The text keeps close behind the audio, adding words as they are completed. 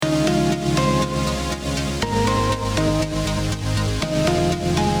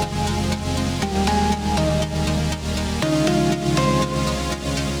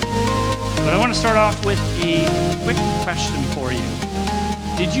question for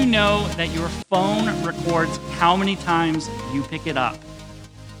you. Did you know that your phone records how many times you pick it up?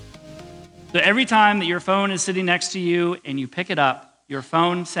 So every time that your phone is sitting next to you and you pick it up, your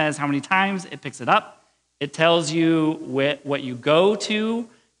phone says how many times it picks it up. It tells you what you go to.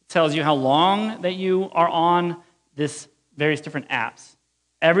 It tells you how long that you are on this various different apps.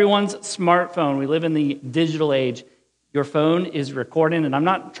 Everyone's smartphone, we live in the digital age, your phone is recording, and I'm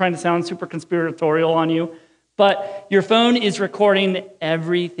not trying to sound super conspiratorial on you, but your phone is recording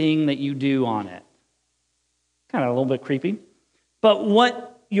everything that you do on it. Kind of a little bit creepy. But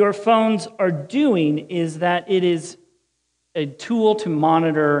what your phones are doing is that it is a tool to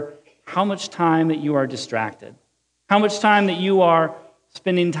monitor how much time that you are distracted, how much time that you are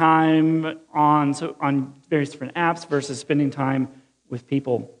spending time on various different apps versus spending time with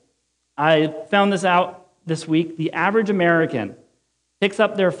people. I found this out this week. The average American picks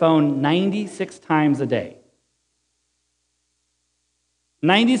up their phone 96 times a day.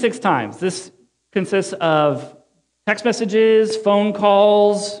 96 times. This consists of text messages, phone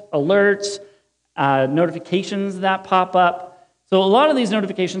calls, alerts, notifications that pop up. So a lot of these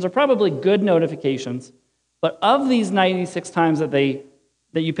notifications are probably good notifications, but of these 96 times that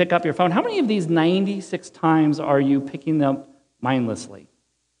you pick up your phone, how many of these 96 times are you picking them up mindlessly?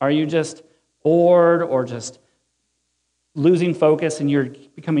 Are you just bored or just losing focus and you're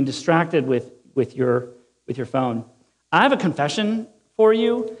becoming distracted with your phone? I have a confession for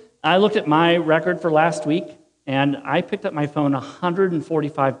you. I looked at my record for last week, and I picked up my phone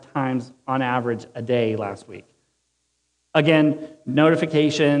 145 times on average a day last week. Again,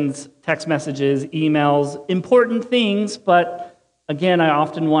 notifications, text messages, emails, important things, but again, I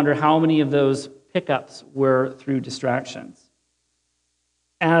often wonder how many of those pickups were through distractions.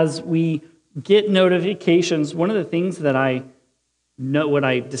 As we get notifications, one of the things that I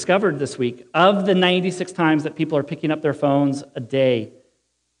discovered this week, of the 96 times that people are picking up their phones a day,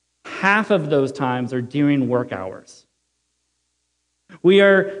 half of those times are during work hours. We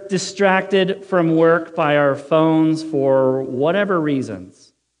are distracted from work by our phones for whatever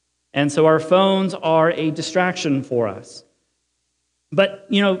reasons. And so our phones are a distraction for us. But,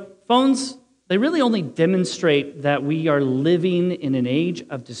 phones, they really only demonstrate that we are living in an age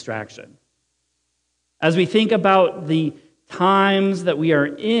of distraction. As we think about the times that we are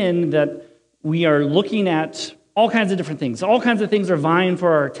in, that we are looking at all kinds of different things. All kinds of things are vying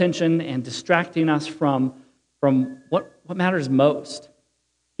for our attention and distracting us from what matters most.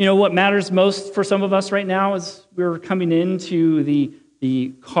 What matters most for some of us right now is we're coming into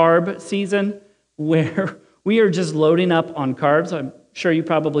the carb season where we are just loading up on carbs. I'm sure you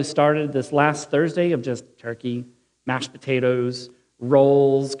probably started this last Thursday of just turkey, mashed potatoes,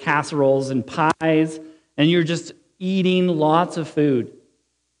 rolls, casseroles, and pies, and you're just eating lots of food.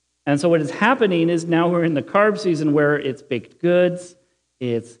 And so what is happening is now we're in the carb season where it's baked goods,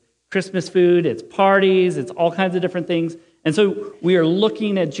 it's Christmas food, it's parties, it's all kinds of different things. And so we are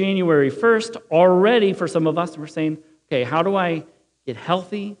looking at January 1st already for some of us. We're saying, okay, how do I get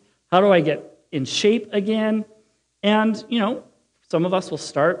healthy? How do I get in shape again? And, some of us will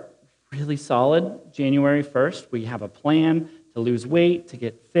start really solid January 1st. We have a plan to lose weight, to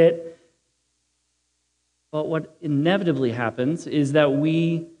get fit. But what inevitably happens is that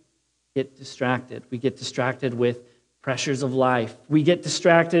we get distracted. We get distracted with pressures of life. We get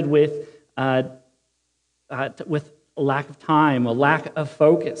distracted with a lack of time, a lack of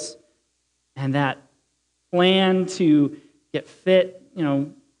focus. And that plan to get fit,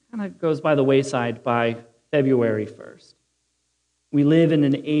 kind of goes by the wayside by February 1st. We live in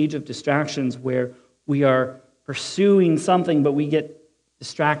an age of distractions where we are pursuing something, but we get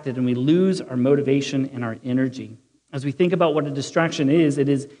distracted and we lose our motivation and our energy. As we think about what a distraction is, it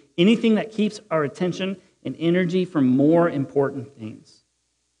is anything that keeps our attention and energy from more important things.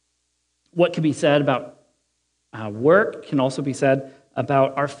 What can be said about work can also be said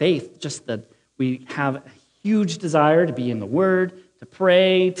about our faith, just that we have a huge desire to be in the Word, to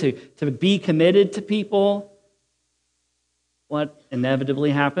pray, to be committed to people. What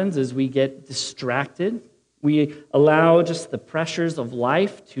inevitably happens is we get distracted. We allow just the pressures of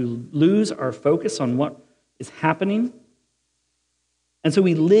life to lose our focus on what is happening. And so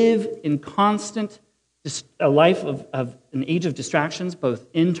we live in a life of an age of distractions, both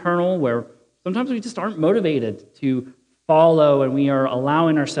internal, where sometimes we just aren't motivated to follow and we are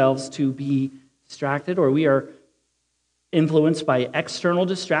allowing ourselves to be distracted, or we are influenced by external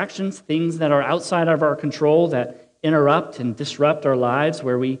distractions, things that are outside of our control that interrupt and disrupt our lives,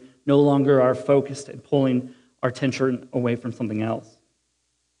 where we no longer are focused and pulling our attention away from something else.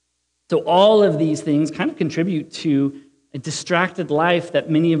 So all of these things kind of contribute to a distracted life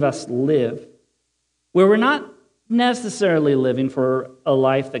that many of us live, where we're not necessarily living for a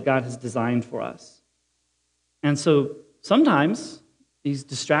life that God has designed for us. And so sometimes these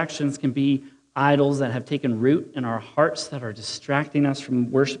distractions can be idols that have taken root in our hearts that are distracting us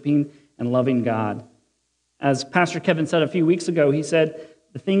from worshiping and loving God. As Pastor Kevin said a few weeks ago, he said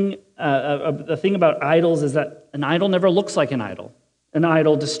the thing about idols is that an idol never looks like an idol. An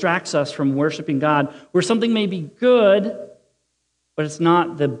idol distracts us from worshiping God, where something may be good, but it's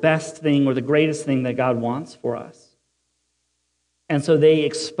not the best thing or the greatest thing that God wants for us. And so they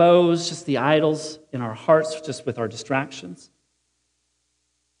expose just the idols in our hearts, just with our distractions.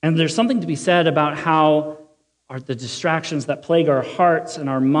 And there's something to be said about how the distractions that plague our hearts and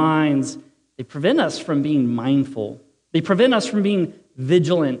our minds, they prevent us from being mindful. They prevent us from being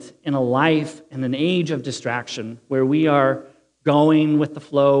vigilant in a life and an age of distraction where we are going with the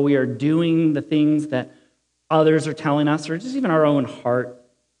flow, we are doing the things that others are telling us, or just even our own heart.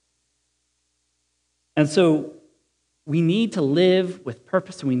 And so we need to live with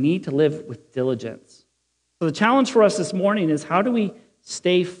purpose and we need to live with diligence. So the challenge for us this morning is, how do we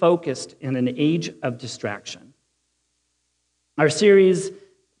stay focused in an age of distraction? Our series,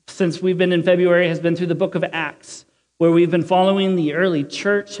 since we've been in February, has been through the book of Acts, where we've been following the early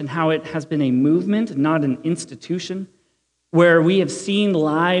church and how it has been a movement, not an institution, where we have seen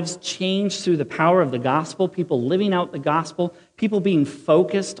lives change through the power of the gospel, people living out the gospel, people being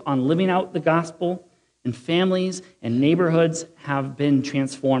focused on living out the gospel, and families and neighborhoods have been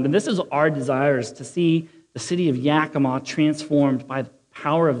transformed. And this is our desire, is to see the city of Yakima transformed by the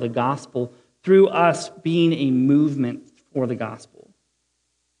power of the gospel through us being a movement for the gospel.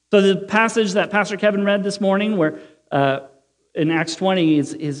 So the passage that Pastor Kevin read this morning, where in Acts 20,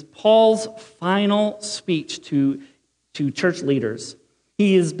 is Paul's final speech to church leaders.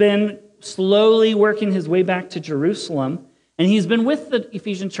 He has been slowly working his way back to Jerusalem, and he's been with the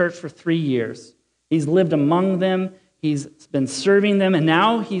Ephesian church for 3 years. He's lived among them, he's been serving them, and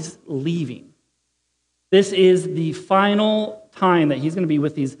now he's leaving. This is the final time that he's going to be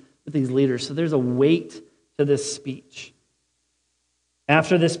with these leaders, so there's a weight to this speech.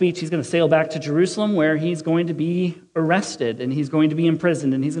 After this speech, he's going to sail back to Jerusalem, where he's going to be arrested, and he's going to be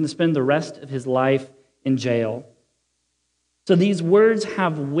imprisoned, and he's going to spend the rest of his life in jail. So these words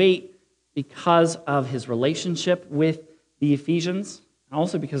have weight because of his relationship with the Ephesians, and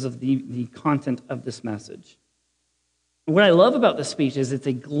also because of the content of this message. What I love about this speech is it's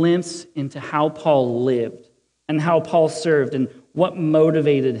a glimpse into how Paul lived and how Paul served and what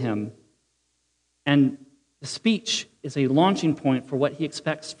motivated him. And the speech is a launching point for what he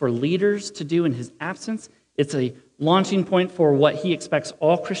expects for leaders to do in his absence. It's a launching point for what he expects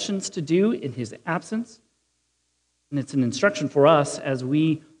all Christians to do in his absence. And it's an instruction for us as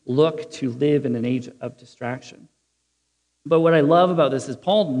we look to live in an age of distraction. But what I love about this is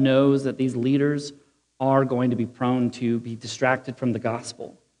Paul knows that these leaders are going to be prone to be distracted from the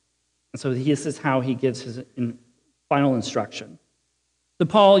gospel. And so this is how he gives his final instruction. So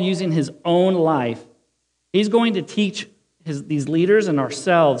Paul, using his own life, he's going to teach these leaders and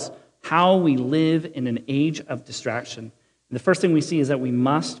ourselves how we live in an age of distraction. And the first thing we see is that we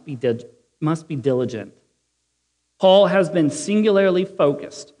must be diligent. Paul has been singularly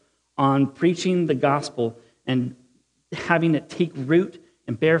focused on preaching the gospel and having it take root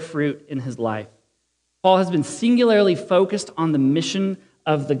and bear fruit in his life. Paul has been singularly focused on the mission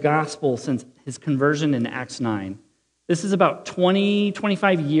of the gospel since his conversion in Acts 9. This is about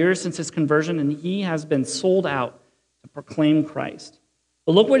 25 years since his conversion, and he has been sold out to proclaim Christ.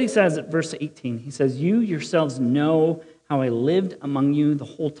 But look what he says at verse 18. He says, "You yourselves know how I lived among you the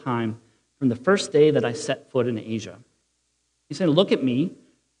whole time, from the first day that I set foot in Asia." He said, "Look at me."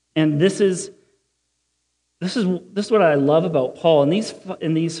 And this is what I love about Paul.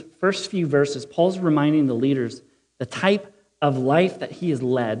 In these first few verses, Paul's reminding the leaders the type of life that he has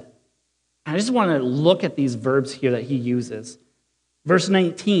led. I just want to look at these verbs here that he uses. Verse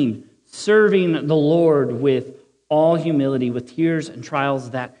 19, serving the Lord with all humility, with tears and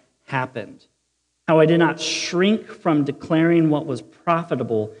trials that happened. How I did not shrink from declaring what was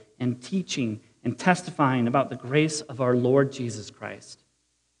profitable and teaching and testifying about the grace of our Lord Jesus Christ.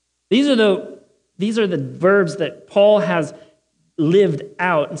 These are the verbs that Paul has lived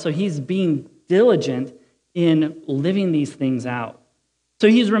out, and so he's being diligent in living these things out. So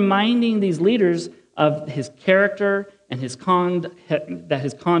he's reminding these leaders of his character and that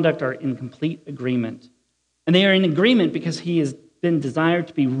his conduct are in complete agreement. And they are in agreement because he has been desired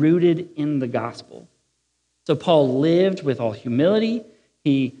to be rooted in the gospel. So Paul lived with all humility.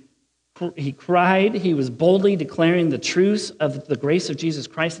 He cried. He was boldly declaring the truths of the grace of Jesus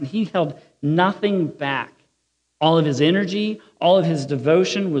Christ, and he held nothing back. All of his energy, all of his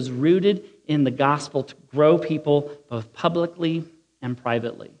devotion was rooted in the gospel to grow people both publicly and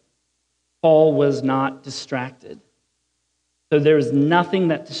privately. Paul was not distracted. So there was nothing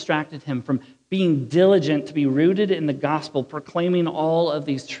that distracted him from being diligent to be rooted in the gospel, proclaiming all of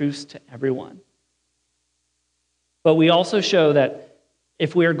these truths to everyone. But we also show that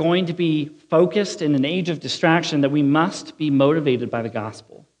if we are going to be focused in an age of distraction, that we must be motivated by the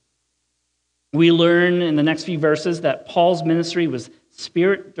gospel. We learn in the next few verses that Paul's ministry was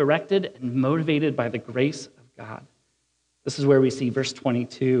spirit-directed and motivated by the grace of God. This is where we see verse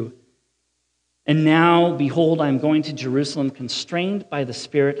 22. And now, behold, I am going to Jerusalem, constrained by the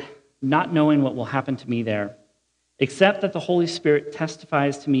Spirit, not knowing what will happen to me there, except that the Holy Spirit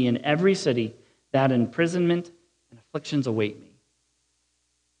testifies to me in every city that imprisonment and afflictions await me.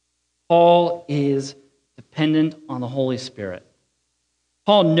 Paul is dependent on the Holy Spirit.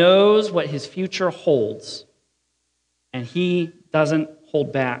 Paul knows what his future holds, and he doesn't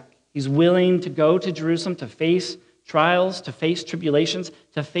hold back. He's willing to go to Jerusalem to face trials, to face tribulations,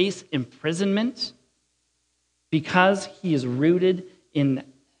 to face imprisonment, because he is rooted in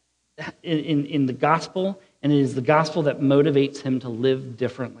the gospel, and it is the gospel that motivates him to live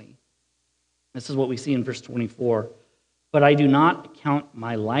differently. This is what we see in verse 24. But I do not account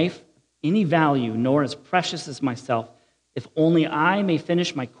my life of any value, nor as precious as myself, if only I may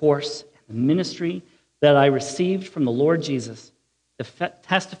finish my course and the ministry that I received from the Lord Jesus to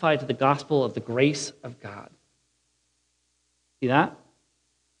testify to the gospel of the grace of God. See that?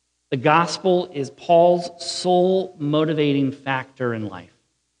 The gospel is Paul's sole motivating factor in life.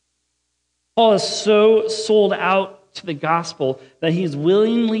 Paul is so sold out to the gospel that he is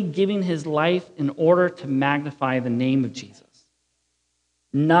willingly giving his life in order to magnify the name of Jesus.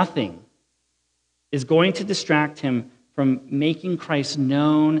 Nothing is going to distract him from making Christ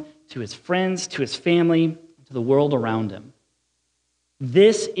known to his friends, to his family, to the world around him.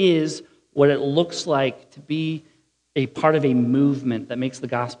 This is what it looks like to be a part of a movement that makes the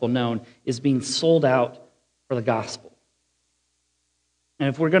gospel known, is being sold out for the gospel. And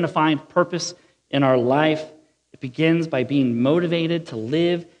if we're going to find purpose in our life, it begins by being motivated to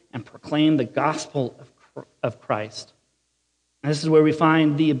live and proclaim the gospel of Christ. And this is where we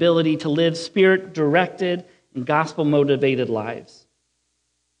find the ability to live spirit-directed and gospel-motivated lives.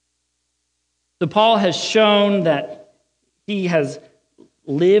 So Paul has shown that he has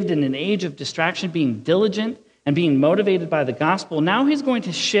lived in an age of distraction, being diligent and being motivated by the gospel. Now he's going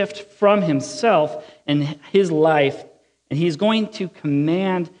to shift from himself and his life, and he's going to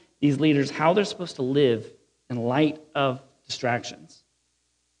command these leaders how they're supposed to live in light of distractions.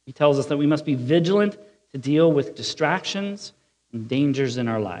 He tells us that we must be vigilant to deal with distractions and dangers in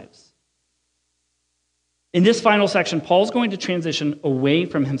our lives. In this final section, Paul's going to transition away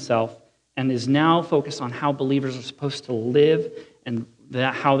from himself and is now focused on how believers are supposed to live and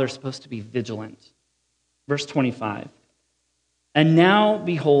how they're supposed to be vigilant. Verse 25. And now,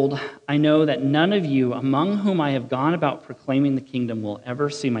 behold, I know that none of you among whom I have gone about proclaiming the kingdom will ever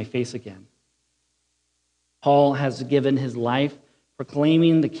see my face again. Paul has given his life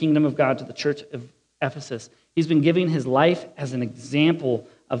proclaiming the kingdom of God to the church of Ephesus. He's been giving his life as an example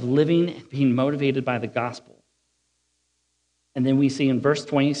of living and being motivated by the gospel. And then we see in verse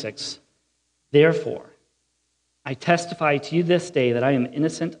 26, therefore, I testify to you this day that I am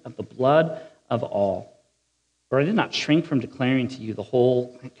innocent of the blood of all. For I did not shrink from declaring to you the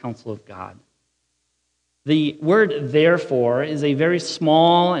whole counsel of God. The word therefore is a very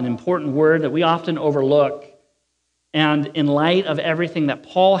small and important word that we often overlook. And in light of everything that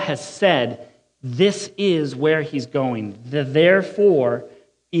Paul has said, this is where he's going. The therefore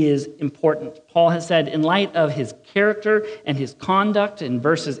is important. Paul has said, in light of his character and his conduct in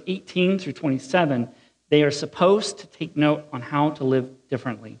verses 18 through 27, they are supposed to take note on how to live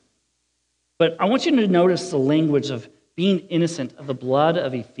differently. But I want you to notice the language of being innocent of the blood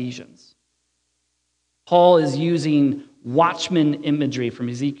of Ephesians. Paul is using watchman imagery from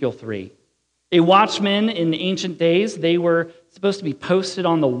Ezekiel 3. A watchman in the ancient days, they were supposed to be posted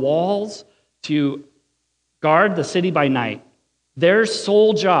on the walls to guard the city by night. Their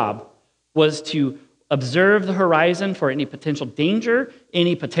sole job was to observe the horizon for any potential danger,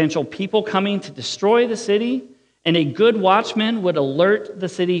 any potential people coming to destroy the city, and a good watchman would alert the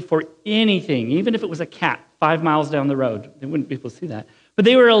city for anything, even if it was a cat 5 miles down the road. They wouldn't be able to see that. But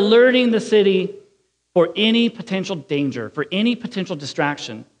they were alerting the city for any potential danger, for any potential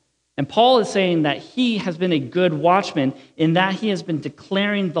distraction. And Paul is saying that he has been a good watchman in that he has been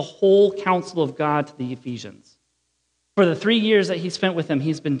declaring the whole counsel of God to the Ephesians. For the 3 years that he spent with them,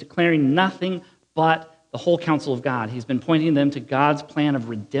 he's been declaring nothing but the whole counsel of God. He's been pointing them to God's plan of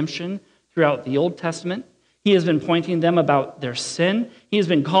redemption throughout the Old Testament. He has been pointing them about their sin. He has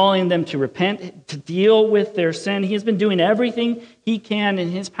been calling them to repent, to deal with their sin. He has been doing everything he can in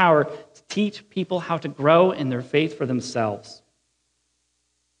his power to teach people how to grow in their faith for themselves.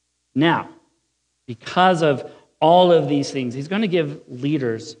 Now, because of all of these things, he's going to give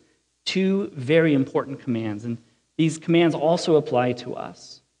leaders two very important commands. And these commands also apply to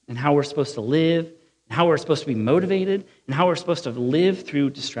us and how we're supposed to live, and how we're supposed to be motivated, and how we're supposed to live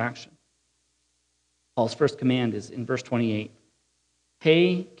through distraction. Paul's first command is in verse 28.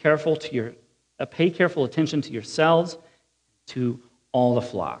 Pay careful attention to yourselves, to all the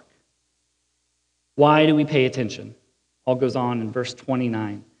flock. Why do we pay attention? Paul goes on in verse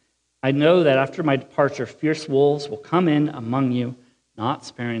 29. I know that after my departure, fierce wolves will come in among you, not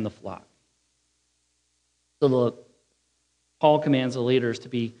sparing the flock. So Paul commands the leaders to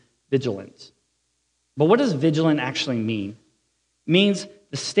be vigilant. But what does vigilant actually mean? It means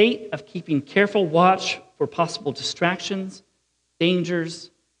the state of keeping careful watch for possible distractions, dangers,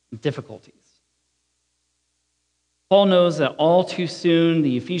 and difficulties. Paul knows that all too soon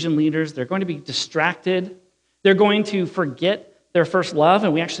the Ephesian leaders, they're going to be distracted. They're going to forget their first love,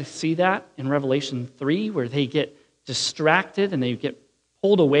 and we actually see that in Revelation 3, where they get distracted and they get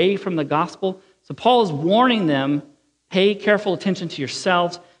pulled away from the gospel. So Paul is warning them, pay careful attention to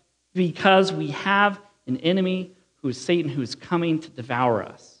yourselves, because we have an enemy who is Satan, who is coming to devour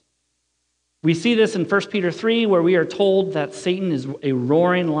us. We see this in 1 Peter 3, where we are told that Satan is a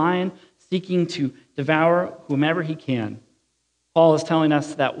roaring lion seeking to devour whomever he can. Paul is telling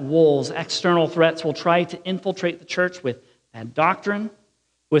us that wolves, external threats, will try to infiltrate the church with bad doctrine,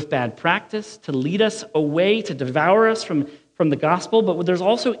 with bad practice, to lead us away, to devour us from the gospel, but there's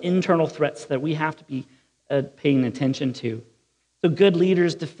also internal threats that we have to be paying attention to. So good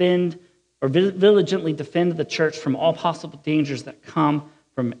leaders defend or diligently defend the church from all possible dangers that come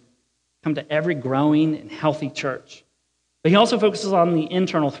to every growing and healthy church. But he also focuses on the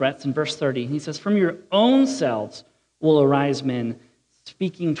internal threats in verse 30. He says, from your own selves will arise men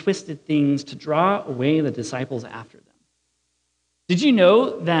speaking twisted things to draw away the disciples after them. Did you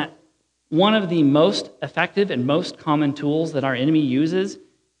know that one of the most effective and most common tools that our enemy uses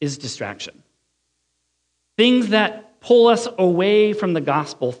is distraction? Things that pull us away from the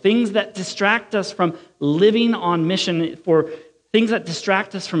gospel, things that distract us from living on mission, for things that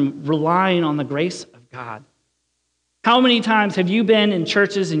distract us from relying on the grace of God. How many times have you been in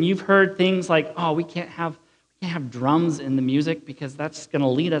churches and you've heard things like, oh, we can't have drums in the music because that's going to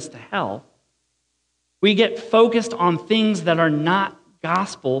lead us to hell? We get focused on things that are not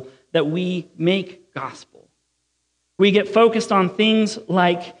gospel that we make gospel. We get focused on things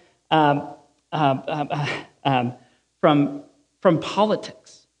like from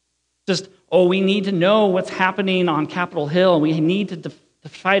politics. Just, we need to know what's happening on Capitol Hill. We need to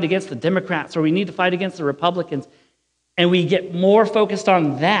fight against the Democrats, or we need to fight against the Republicans. And we get more focused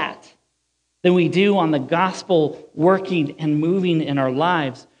on that than we do on the gospel working and moving in our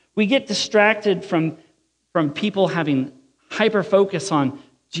lives. We get distracted from people having hyper-focus on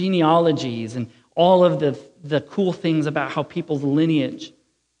genealogies and all of the cool things about how people's lineage.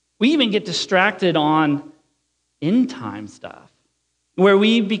 We even get distracted on end-time stuff, where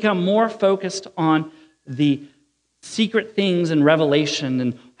we become more focused on the secret things in Revelation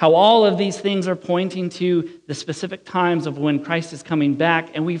and how all of these things are pointing to the specific times of when Christ is coming back,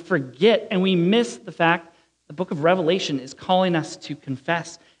 and we forget and we miss the fact the book of Revelation is calling us to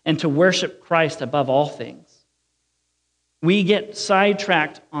confess and to worship Christ above all things. We get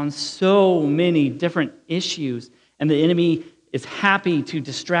sidetracked on so many different issues, and the enemy is happy to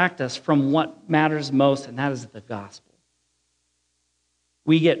distract us from what matters most, and that is the gospel.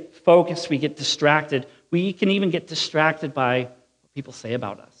 We get focused, we get distracted. We can even get distracted by what people say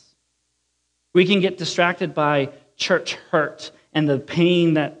about us. We can get distracted by church hurt and the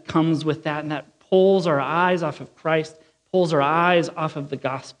pain that comes with that, and that pulls our eyes off of Christ, pulls our eyes off of the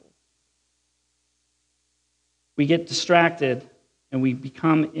gospel. We get distracted and we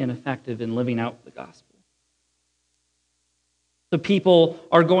become ineffective in living out the gospel. So people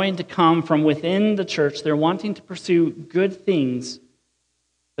are going to come from within the church. They're wanting to pursue good things,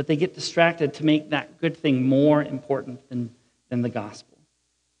 but they get distracted to make that good thing more important than the gospel.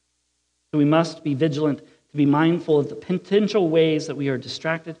 So we must be vigilant to be mindful of the potential ways that we are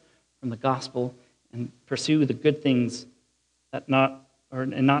distracted from the gospel and pursue the good things and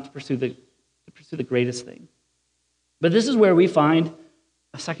not to pursue the greatest thing. But this is where we find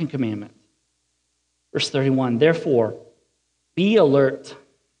a second commandment. Verse 31, therefore, be alert,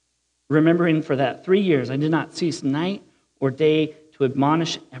 remembering for that 3 years I did not cease night or day to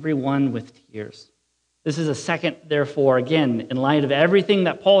admonish everyone with tears. This is a second, therefore, again, in light of everything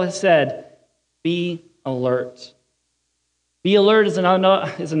that Paul has said, be alert. Be alert is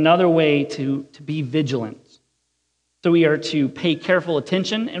another way to be vigilant. So we are to pay careful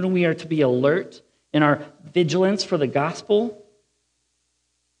attention, and we are to be alert in our vigilance for the gospel.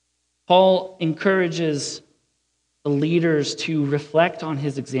 Paul encourages the leaders to reflect on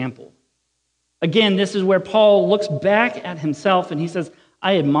his example. Again, this is where Paul looks back at himself and he says,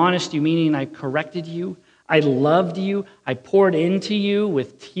 I admonished you, meaning I corrected you. I loved you. I poured into you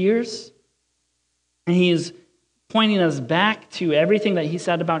with tears. And he is pointing us back to everything that he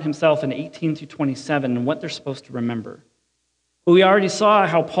said about himself in 18 through 27 and what they're supposed to remember. But we already saw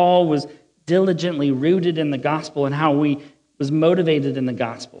how Paul was diligently rooted in the gospel and how he was motivated in the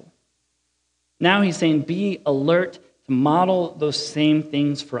gospel. Now he's saying, be alert to model those same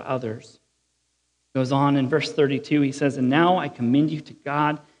things for others. Goes on in verse 32, he says, and now I commend you to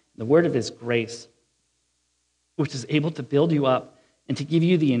God, the word of his grace, which is able to build you up and to give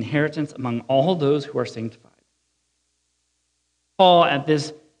you the inheritance among all those who are sanctified. Paul, at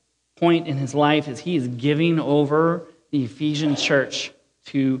this point in his life, as he is giving over the Ephesian church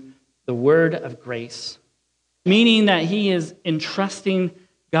to the word of grace, meaning that he is entrusting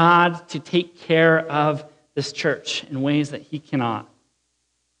God to take care of this church in ways that he cannot.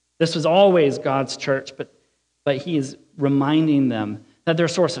 This was always God's church, but he is reminding them that their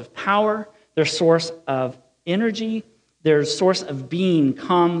source of power, their source of energy, their source of being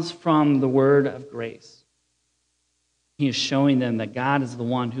comes from the word of grace. He is showing them that God is the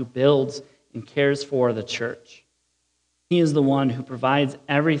one who builds and cares for the church. He is the one who provides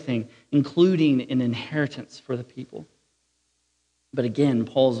everything, including an inheritance for the people. But again,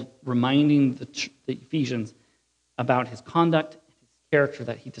 Paul's reminding the Ephesians about his conduct and his character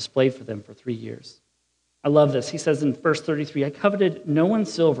that he displayed for them for 3 years. I love this. He says in verse 33, I coveted no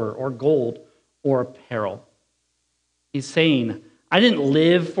one's silver or gold or apparel. He's saying, I didn't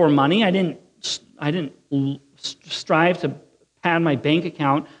live for money. I didn't strive to pad my bank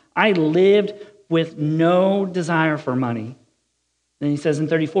account. I lived with no desire for money. Then he says in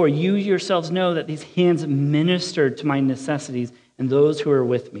 34, you yourselves know that these hands ministered to my necessities and those who are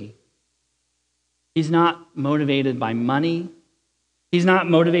with me. He's not motivated by money. He's not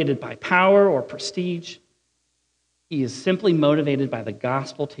motivated by power or prestige. He is simply motivated by the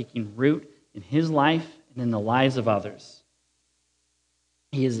gospel taking root in his life and in the lives of others.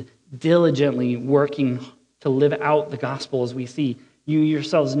 He is diligently working to live out the gospel as we see. You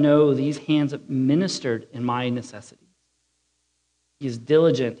yourselves know these hands ministered in my necessities. He is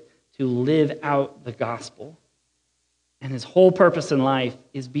diligent to live out the gospel. And his whole purpose in life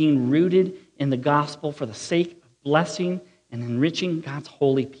is being rooted in the gospel for the sake of blessing and enriching God's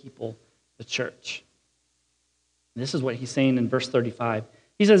holy people, the church. And this is what he's saying in verse 35.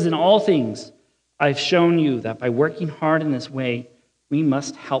 He says, in all things, I've shown you that by working hard in this way, we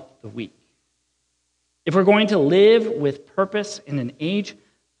must help the weak. If we're going to live with purpose in an age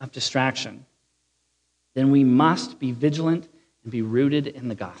of distraction, then we must be vigilant and be rooted in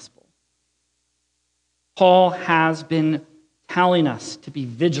the gospel. Paul has been telling us to be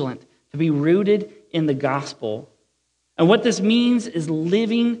vigilant, to be rooted in the gospel. And what this means is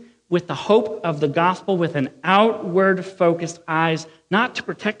living with the hope of the gospel with an outward-focused eyes, not to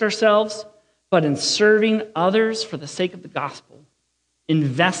protect ourselves, but in serving others for the sake of the gospel,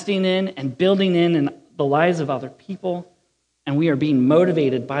 investing in and building in the lives of other people, and we are being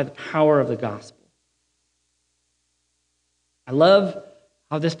motivated by the power of the gospel. I love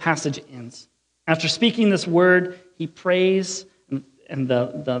how this passage ends. After speaking this word, he prays, and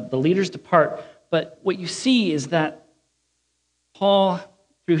the leaders depart. But what you see is that Paul,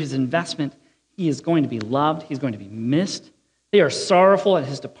 through his investment, he is going to be loved. He's going to be missed. They are sorrowful at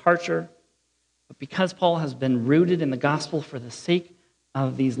his departure. But because Paul has been rooted in the gospel for the sake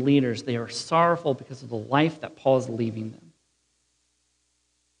of these leaders, they are sorrowful because of the life that Paul is leaving them.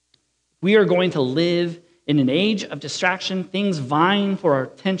 We are going to live in an age of distraction, things vying for our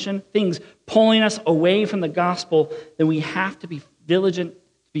attention, things pulling us away from the gospel, then we have to be diligent,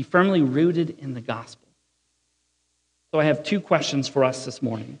 to be firmly rooted in the gospel. So I have 2 questions for us this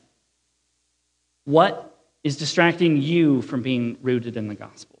morning. What is distracting you from being rooted in the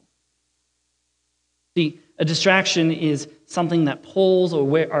gospel? See, a distraction is something that pulls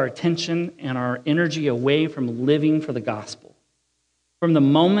away our attention and our energy away from living for the gospel. From the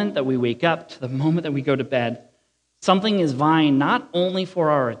moment that we wake up to the moment that we go to bed, something is vying not only for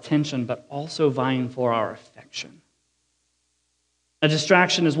our attention, but also vying for our affection. A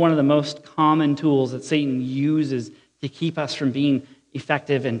distraction is one of the most common tools that Satan uses to keep us from being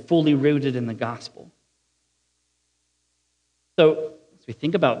effective and fully rooted in the gospel. So, as we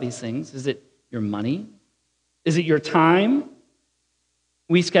think about these things, is it your money? Is it your time?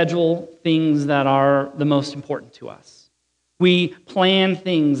 We schedule things that are the most important to us. We plan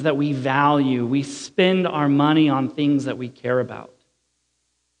things that we value. We spend our money on things that we care about.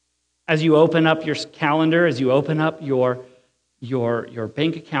 As you open up your calendar, as you open up your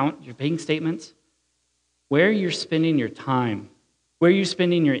bank account, your bank statements, where you're spending your time, where you're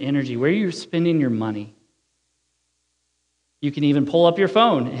spending your energy, where you're spending your money. You can even pull up your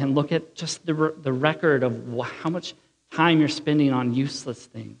phone and look at just the record of how much time you're spending on useless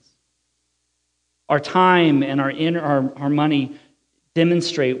things. Our time and our money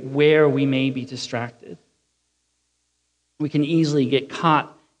demonstrate where we may be distracted. We can easily get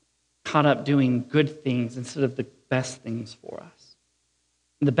caught up doing good things instead of the best things for us.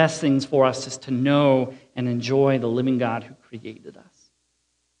 And the best things for us is to know and enjoy the living God who created us.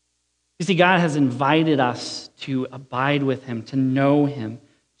 You see, God has invited us to abide with him, to know him,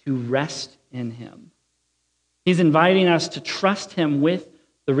 to rest in him. He's inviting us to trust him with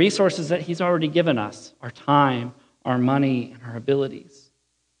the resources that he's already given us, our time, our money, and our abilities.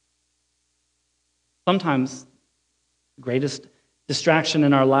 Sometimes the greatest distraction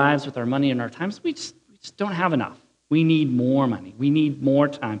in our lives with our money and our time is we just don't have enough. We need more money. We need more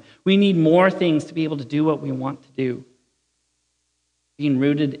time. We need more things to be able to do what we want to do. Being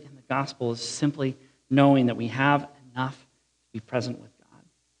rooted in the gospel is simply knowing that we have enough to be present with God.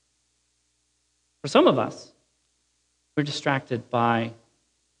 For some of us, we're distracted by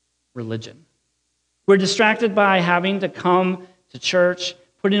religion. We're distracted by having to come to church,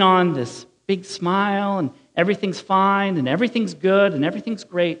 putting on this big smile, and everything's fine, and everything's good, and everything's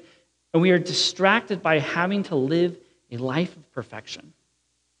great. And we are distracted by having to live a life of perfection.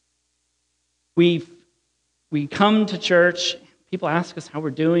 We come to church, people ask us how we're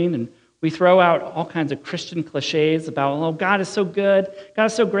doing, and we throw out all kinds of Christian cliches about, oh, God is so good, God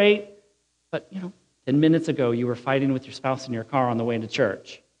is so great. But, 10 minutes ago, you were fighting with your spouse in your car on the way to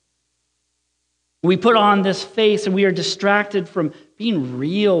church. We put on this face, and we are distracted from being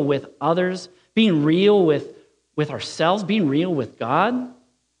real with others, being real with ourselves, being real with God. And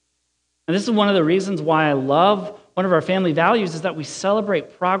this is one of the reasons why I love one of our family values is that we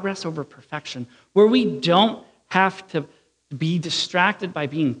celebrate progress over perfection, where we don't have to be distracted by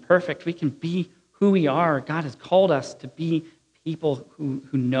being perfect. We can be who we are. God has called us to be people who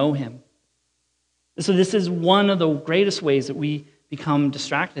know him. And so this is one of the greatest ways that we become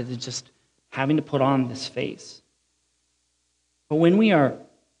distracted, is just having to put on this face. But when we are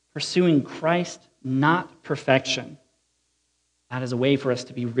pursuing Christ, not perfection, that is a way for us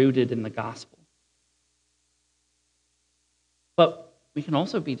to be rooted in the gospel. But we can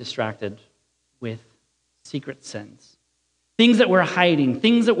also be distracted with secret sins. Things that we're hiding,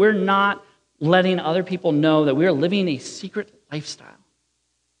 things that we're not letting other people know, that we're living a secret lifestyle.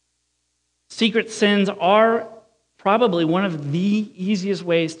 Secret sins are probably one of the easiest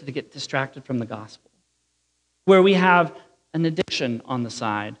ways to get distracted from the gospel, where we have an addiction on the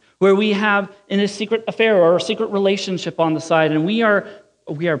side, where we have a secret affair or a secret relationship on the side, and we are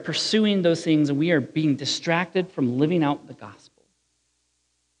pursuing those things, and we are being distracted from living out the gospel.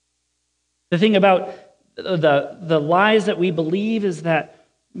 The thing about the lies that we believe is that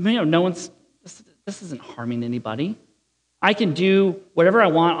this isn't harming anybody. I can do whatever I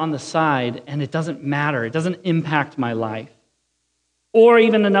want on the side, and it doesn't matter. It doesn't impact my life. Or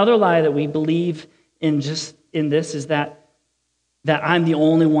even another lie that we believe in this is that I'm the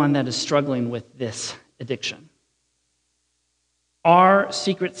only one that is struggling with this addiction. Our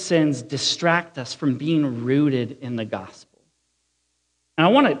secret sins distract us from being rooted in the gospel. And I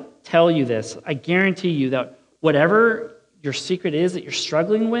want to tell you this. I guarantee you that whatever your secret is that you're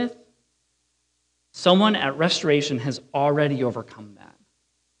struggling with, someone at Restoration has already overcome that.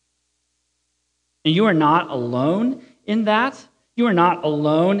 And you are not alone in that. You are not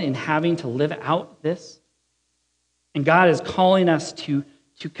alone in having to live out this. And God is calling us to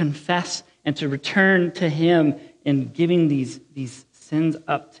confess and to return to him and giving these sins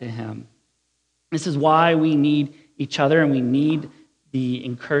up to him. This is why we need each other, and we need the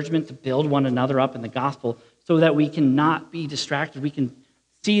encouragement to build one another up in the gospel so that we can not be distracted. We can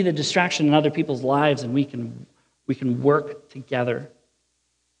see the distraction in other people's lives, and we can work together.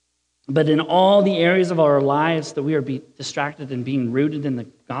 But in all the areas of our lives that we are distracted and being rooted in the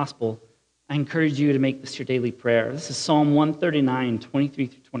gospel, I encourage you to make this your daily prayer. This is Psalm 139, 23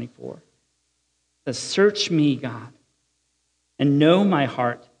 through 24. It says, "Search me, God, and know my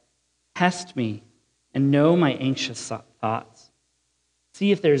heart. Test me and know my anxious thoughts.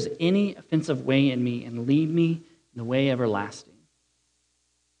 See if there's any offensive way in me, and lead me in the way everlasting."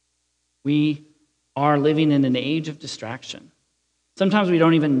 We are living in an age of distraction. Sometimes we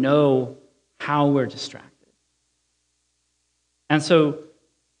don't even know how we're distracted. And so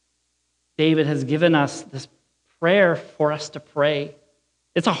David has given us this prayer for us to pray.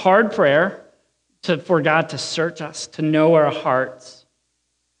 It's a hard prayer for God to search us, to know our hearts.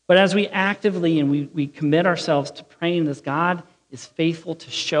 But as we actively and we commit ourselves to praying this, God is faithful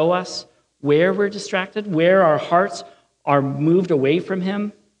to show us where we're distracted, where our hearts are moved away from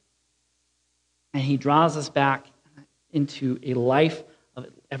him, and he draws us back into a life of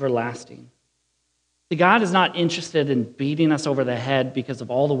everlasting. See, God is not interested in beating us over the head because of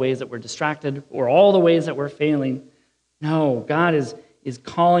all the ways that we're distracted or all the ways that we're failing. No, God is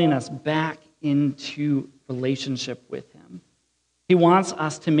calling us back into relationship with him. He wants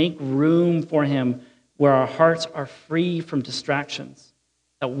us to make room for him where our hearts are free from distractions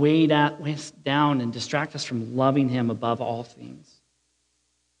that weigh us down and distract us from loving him above all things.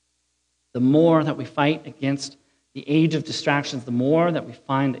 The more that we fight against the age of distractions, the more that we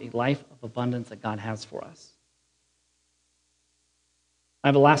find a life of abundance that God has for us. I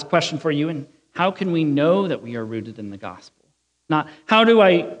have a last question for you, and how can we know that we are rooted in the gospel? Not how do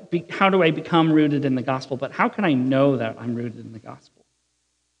I become rooted in the gospel, but how can I know that I'm rooted in the gospel?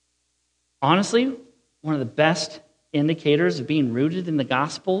 Honestly, one of the best indicators of being rooted in the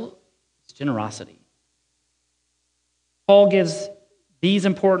gospel is generosity. Paul gives these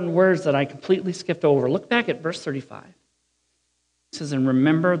important words that I completely skipped over. Look back at verse 35. It says, "And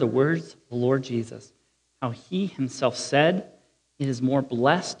remember the words of the Lord Jesus, how he himself said, it is more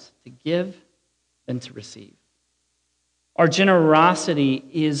blessed to give than to receive." Our generosity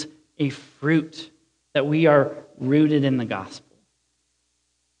is a fruit that we are rooted in the gospel.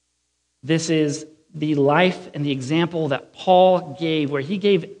 This is the life and the example that Paul gave, where he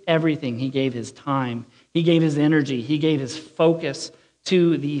gave everything. He gave his time, he gave his energy, he gave his focus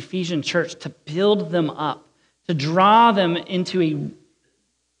to the Ephesian church to build them up, to draw them into a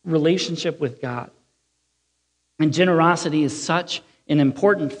relationship with God. And generosity is such an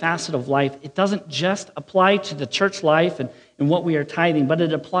important facet of life. It doesn't just apply to the church life and what we are tithing, but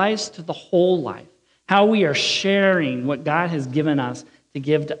it applies to the whole life, how we are sharing what God has given us to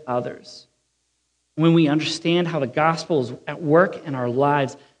give to others. When we understand how the gospel is at work in our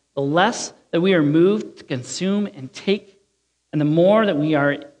lives, the less that we are moved to consume and take, and the more that we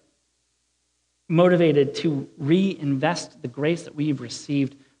are motivated to reinvest the grace that we've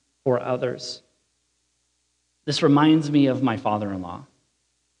received for others. This reminds me of my father-in-law.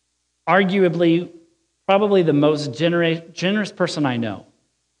 Arguably, probably the most generous person I know.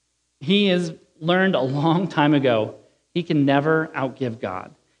 He has learned a long time ago he can never outgive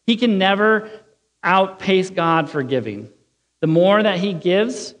God. He can never outpace God for giving. The more that he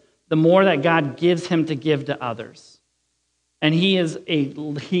gives, the more that God gives him to give to others. And he has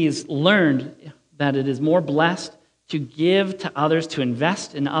learned that it is more blessed to give to others, to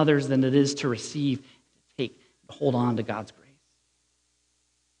invest in others, than it is to receive, to take, to hold on to God's grace.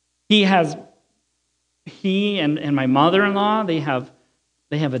 He and my mother-in-law, they have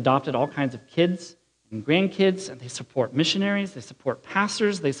adopted all kinds of kids and grandkids, and they support missionaries, they support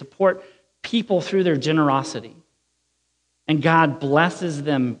pastors, they support people through their generosity. And God blesses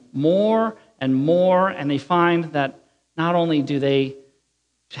them more and more, and they find that not only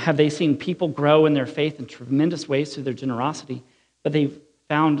have they seen people grow in their faith in tremendous ways through their generosity, but they've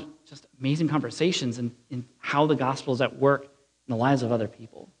found just amazing conversations in how the gospel is at work in the lives of other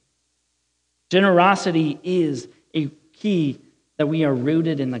people. Generosity is a key that we are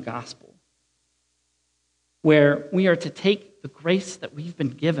rooted in the gospel, where we are to take the grace that we've been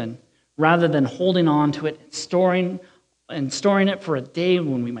given rather than holding on to it and storing it for a day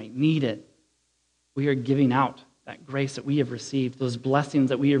when we might need it. We are giving out that grace that we have received, those blessings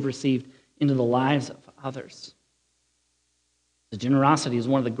that we have received into the lives of others. The generosity is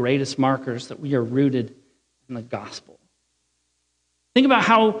one of the greatest markers that we are rooted in the gospel. Think about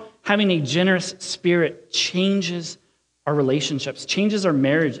how having a generous spirit changes our relationships, changes our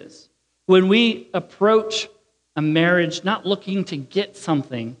marriages. When we approach a marriage not looking to get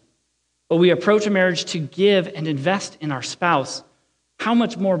something, but we approach a marriage to give and invest in our spouse, how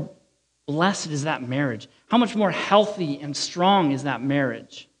much more blessed is that marriage? How much more healthy and strong is that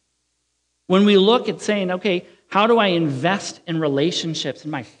marriage? When we look at saying, okay, how do I invest in relationships,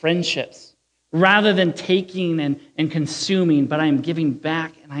 in my friendships, rather than taking and consuming, but I am giving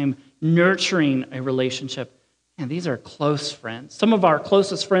back and I am nurturing a relationship. And these are close friends. Some of our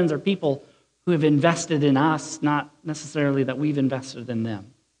closest friends are people who have invested in us, not necessarily that we've invested in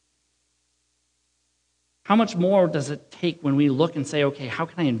them. How much more does it take when we look and say, okay, how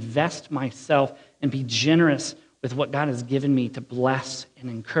can I invest myself and be generous with what God has given me to bless and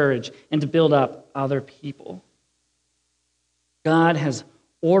encourage and to build up other people? God has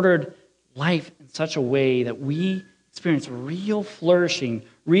ordered life in such a way that we experience real flourishing,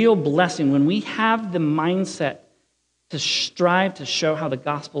 real blessing when we have the mindset to strive to show how the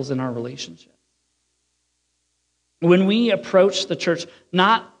gospel's in our relationship. When we approach the church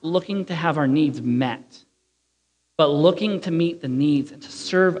not looking to have our needs met, but looking to meet the needs and to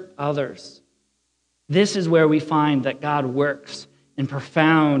serve others, this is where we find that God works in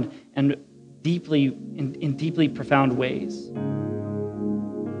profound and in deeply profound ways.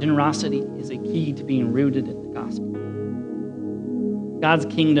 Generosity is a key to being rooted in the gospel. God's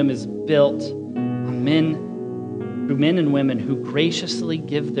kingdom is built on through men and women who graciously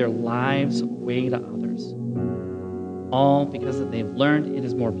give their lives away to others, all because they've learned it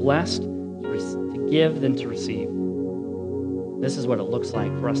is more blessed to give than to receive. This is what it looks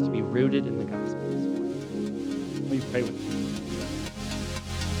like for us to be rooted in the gospel this morning. Will you pray with me?